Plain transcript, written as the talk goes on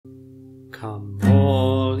Come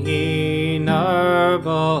all ye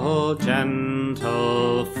noble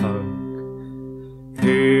gentle folk,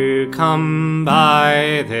 who come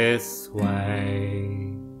by this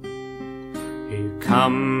way, who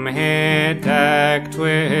come here decked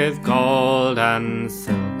with gold and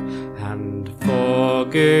silk, and for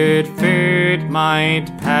good food might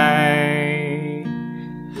pay.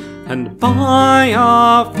 And by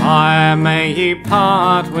our fire may ye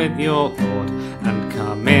part with your hoard, and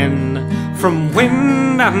come in from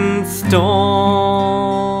wind and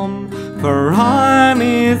storm. For iron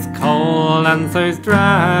is cold, and so's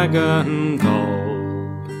dragon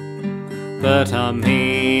gold, but our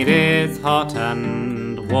mead is hot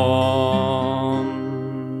and warm.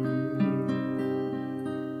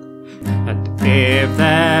 And if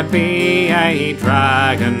there be a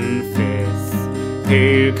dragon fierce,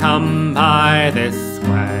 who come by this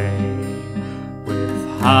way,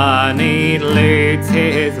 honeyed lutes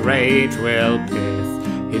his rage will pierce,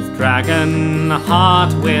 his dragon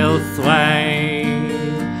heart will sway.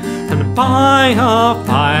 And by our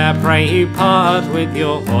fire pray you part with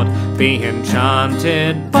your hoard, be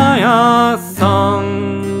enchanted by our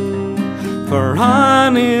song. For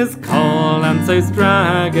iron is cold, and so's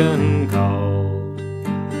dragon cold,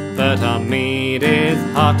 but our mead is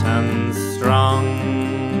hot and strong.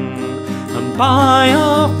 And by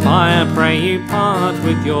our fire pray you part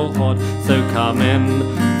with your hoard, so come in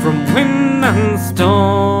from wind and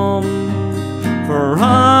storm. For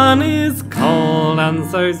iron is cold, and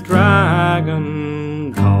so's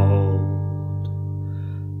dragon cold,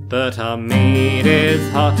 but our mead is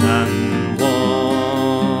hot and